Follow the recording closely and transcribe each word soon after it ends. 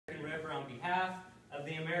on behalf of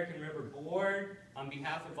the American River Board, on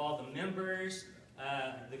behalf of all the members,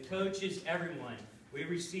 the coaches, everyone. We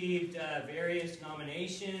received various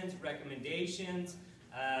nominations, recommendations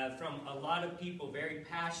from a lot of people very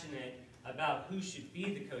passionate about who should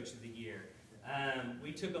be the Coach of the Year.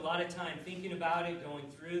 We took a lot of time thinking about it, going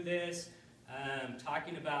through this,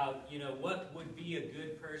 talking about, what would be a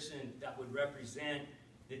good person that would represent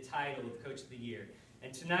the title of Coach of the Year.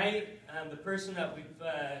 And tonight, the person that we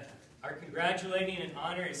are congratulating and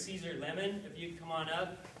honor is Cesar. If you come on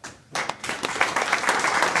up.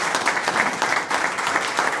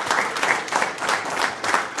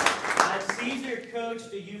 Cesar coached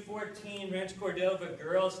a U14 Ranch Cordova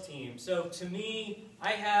girls team. So to me,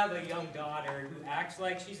 I have a young daughter who acts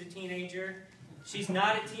like she's a teenager. She's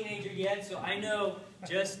not a teenager yet, so I know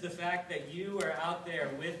just the fact that you are out there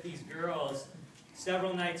with these girls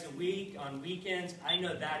several nights a week, on weekends, I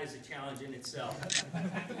know that is a challenge in itself.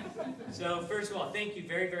 So first of all, thank you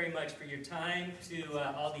very, very much for your time to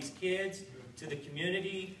all these kids, to the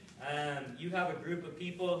community. You have a group of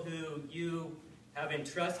people who you have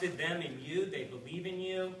entrusted them in you. They believe in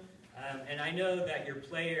you. And I know that your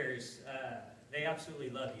players, they absolutely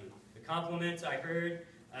love you. The compliments I heard,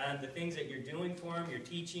 the things that you're doing for them, you're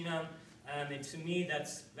teaching them. And to me,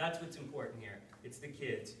 that's what's important here. It's the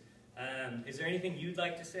kids. Is there anything you'd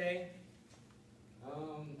like to say?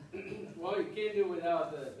 Well, you can't do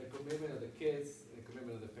without the commitment of the kids and the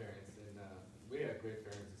commitment of the parents. And we had great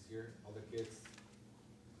parents this year. All the kids,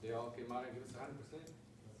 they all came out and gave us 100%.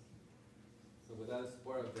 So without the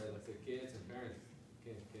support of the kids and parents,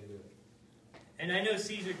 can't do it. And I know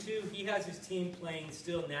Cesar too, he has his team playing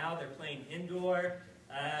still now. They're playing indoor.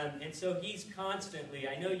 And so he's constantly,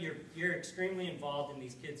 I know you're extremely involved in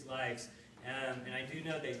these kids' lives. And I do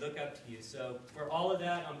know they look up to you. So for all of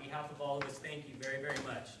that, on behalf of all of us, thank you very, very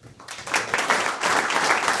much.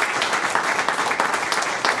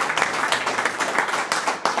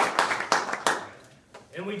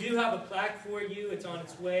 And we do have a plaque for you. It's on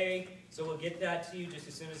its way. So we'll get that to you just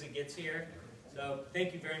as soon as it gets here. So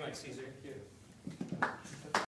thank you very much, Cesar. Thank you.